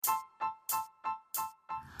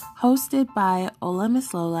Hosted by Ola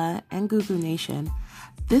Miss Lola and Gugu Nation,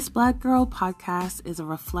 this Black Girl podcast is a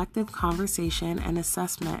reflective conversation and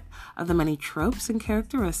assessment of the many tropes and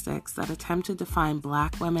characteristics that attempt to define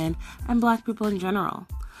Black women and Black people in general.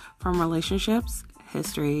 From relationships,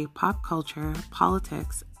 history, pop culture,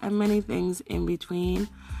 politics, and many things in between,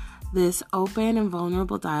 this open and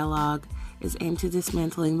vulnerable dialogue is aimed to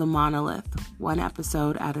dismantling the monolith, one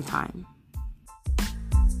episode at a time.